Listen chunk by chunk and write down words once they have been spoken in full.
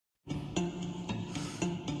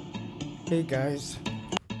Hey guys,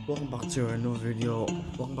 welcome back to another video.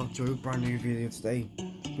 Welcome back to a brand new video today.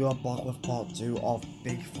 We are back with part 2 of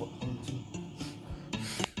Bigfoot hunting.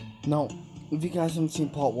 Now, if you guys haven't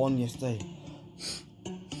seen part 1 yesterday,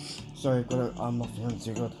 sorry, I'm not feeling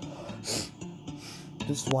too good.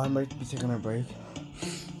 This is why I might be taking a break.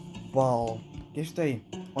 Well, yesterday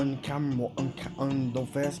on camera, on the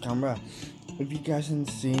first camera, if you guys haven't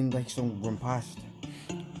seen like some run past,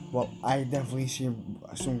 well, I definitely seen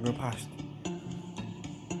some run past.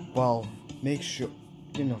 Well, make sure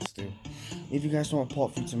you know to do. If you guys want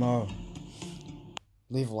part 3 tomorrow,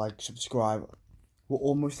 leave a like, subscribe. We're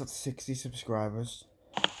almost at 60 subscribers.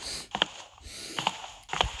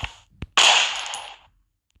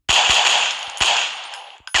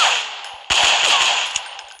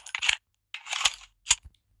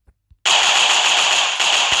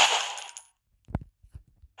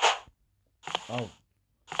 Oh.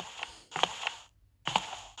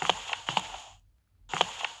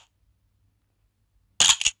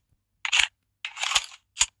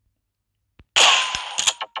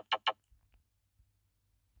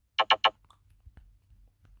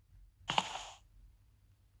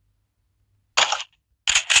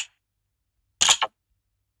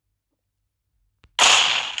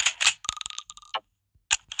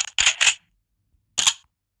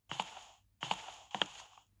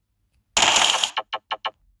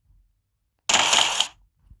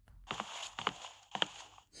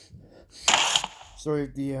 Sorry,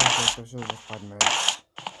 the episode was 5 minutes.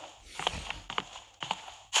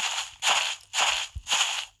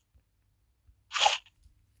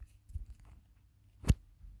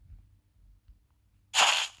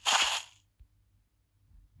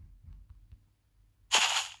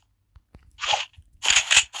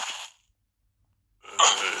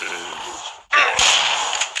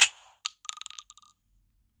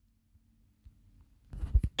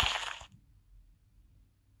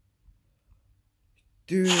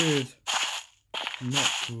 Dude,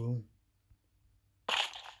 not cool.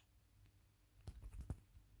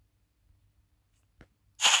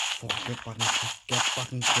 Fuck, get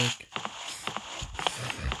back and quick.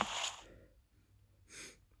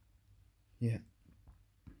 Yeah.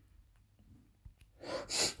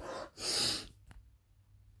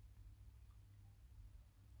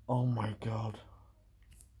 Oh my god.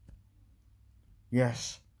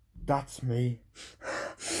 Yes, that's me.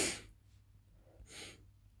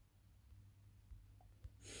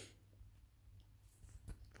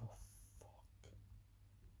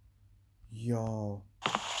 Yo.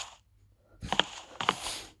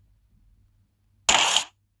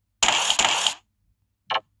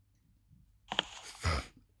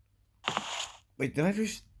 Wait, did I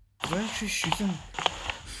actually shoot him?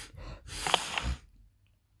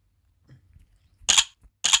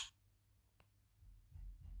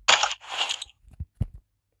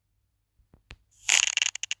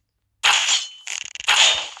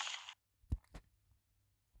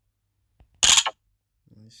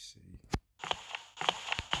 Let's see.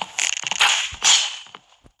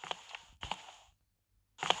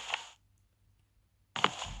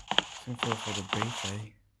 I'm gonna go for the bait, eh?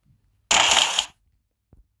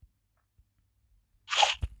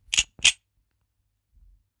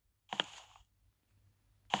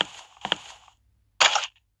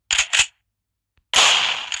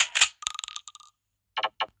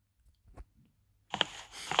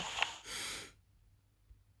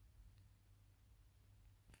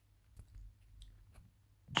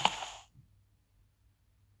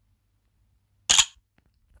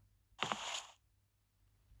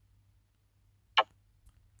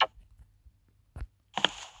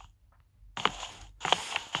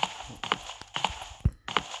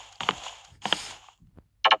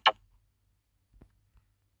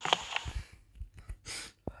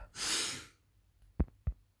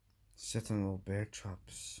 Setting little bear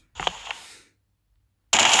traps.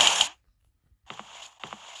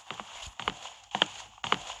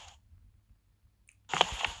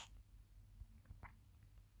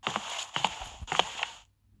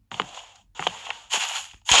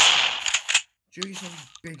 Jeez, that was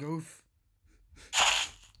a big oath.